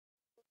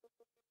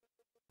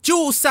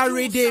Juice a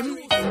riddim.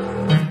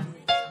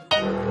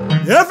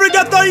 Every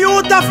ghetto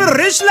youth have a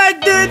rich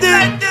like Diddy.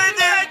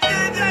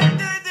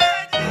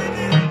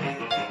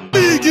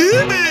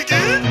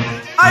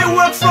 I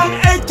work from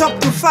 8 up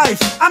to 5.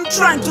 I'm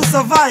trying to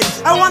survive.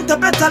 I want a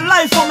better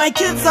life for my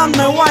kids and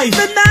my wife.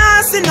 Me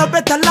nah see no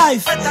better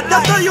life.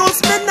 Ghetto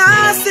youths, me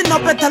nah see no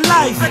better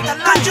life.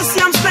 Can't you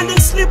see I'm spending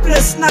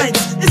sleepless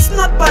nights? It's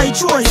not by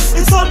choice.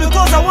 It's all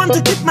because I want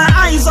to keep my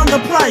eyes on the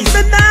prize.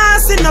 Me nah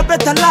see no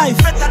better life.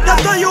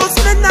 Ghetto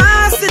youths, me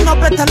nah see no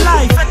better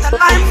life.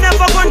 I'm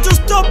never going to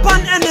stop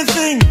on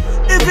anything,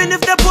 even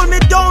if they pull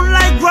me down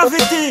like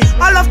gravity.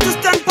 I'll have to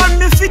stand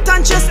on my feet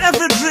and chase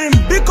every dream,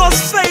 because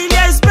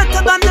failure is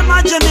better than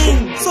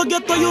imagining. So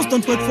ghetto youth,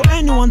 don't wait for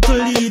anyone to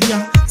lead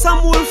ya.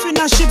 Some wolf in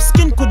a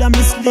sheepskin could have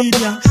mislead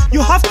ya.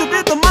 You have to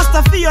be the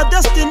master for your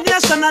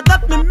destination, and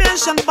that me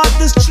mention, but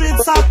the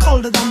streets are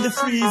colder than the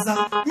freezer.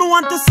 Me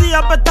want to see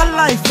a better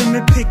life when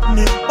me pick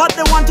me, but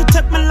they want to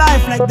take my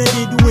life like they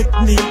did with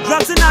me.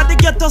 Drugs in the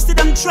ghetto, see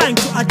them trying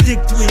to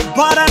addict me,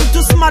 but I'm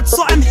too smart,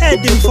 so I'm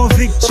heading for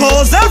victory.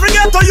 Cause every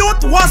ghetto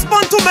youth was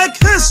born to make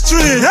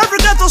history. Every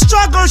ghetto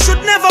struggle should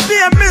never be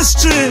a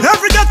mystery.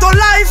 Every ghetto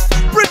life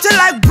pretty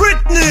like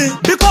Britney,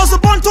 because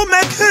we're born to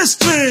make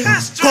history.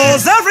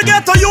 Cause every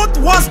ghetto youth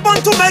was born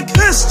to make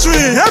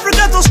history. Every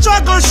ghetto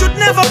struggle should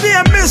never be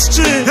a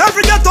mystery.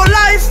 Every ghetto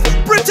life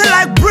pretty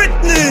like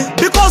Britney,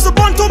 because we're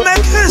born to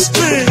make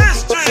history.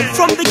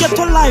 From the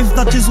ghetto life,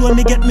 that is where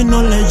me get me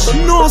knowledge.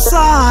 No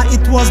sir,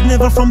 it was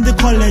never from the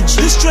college.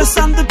 The stress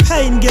and the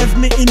pain gave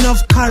me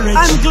enough courage.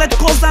 I'm glad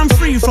cause I'm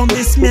free from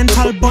this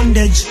mental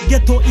bondage.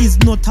 Ghetto is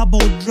not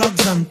about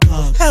drugs and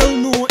thugs. Hell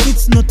no,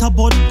 it's not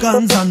about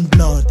guns and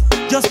blood.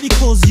 Just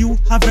because you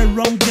have a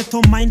wrong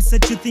ghetto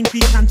mindset, you think we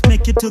can't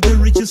make it to the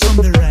riches from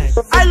the wreck.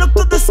 I look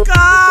to the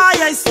sky,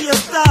 I see a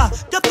star.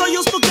 Ghetto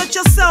used to get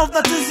yourself,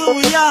 that is who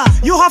we are.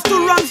 You have to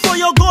run for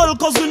your goal,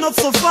 cause we're not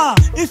so far.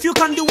 If you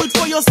can do it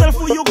for yourself,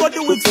 who you go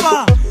do it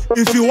far.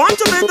 If you want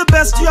to be the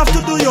best, you have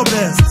to do your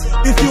best.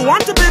 If you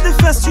want to be the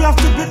first, you have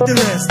to beat the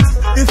rest.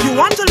 If you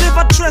want to live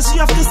a trace,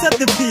 you have to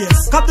set the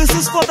pace. Cause this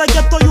is for the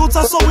ghetto youth,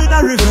 so in a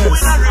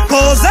reverse.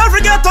 Cause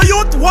every ghetto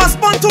youth was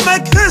born to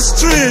make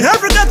history.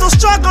 Every ghetto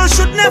struggle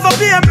should never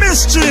be a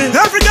mystery.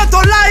 Every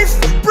ghetto life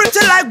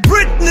pretty like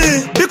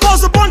Britney,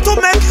 because we're born to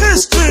make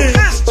history.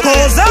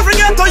 Cause every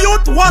ghetto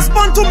youth was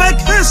born to make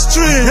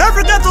history.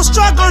 Every ghetto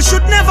struggle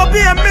should never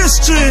be a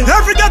mystery.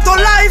 Every ghetto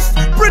life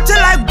pretty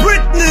like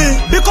Britney,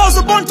 because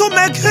we're born to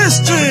make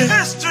history.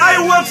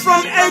 I work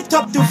from 8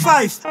 up to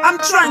 5. I'm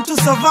trying to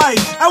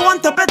survive. I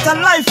want a better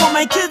life for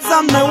my kids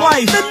and my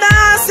wife. Me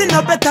nah see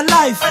no better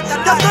life.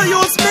 Ghetto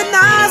youths, me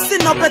nah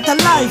see no better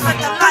life.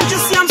 Can't you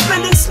see I'm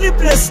spending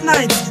sleepless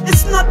nights?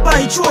 It's not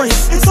by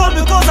choice. It's all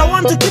because I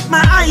want to keep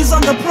my eyes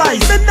on the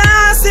prize. Me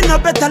nah see no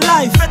better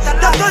life.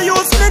 Ghetto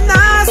youths, me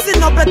nah see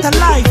no better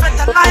life.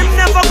 I'm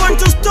never going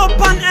to stop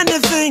on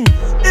anything,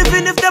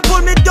 even if they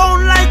pull me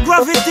down like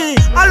gravity.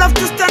 I'll have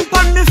to stand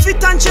on my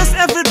feet and chase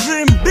every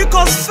dream,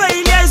 because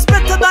failure is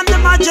better than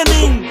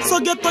imagining. So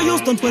ghetto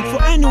youths, don't wait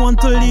for anyone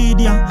to lead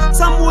ya.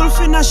 Some wolf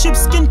in a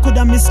sheepskin could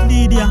have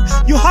mislead ya.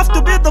 You have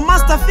to be the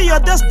master for your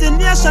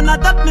destination,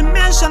 and that me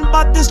mention,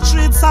 but the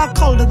streets are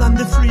colder than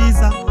the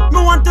freezer. Me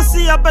want to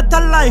see a better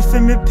life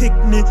and me pick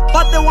me,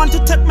 but they want to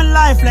take my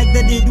life like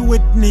they did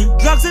with me.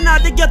 Drugs in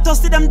the ghetto,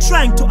 see them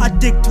trying to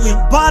addict me,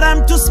 but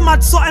I'm too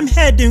smart, so I'm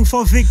heading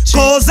for victory.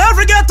 Cause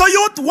every ghetto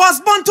youth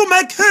was born to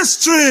make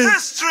history.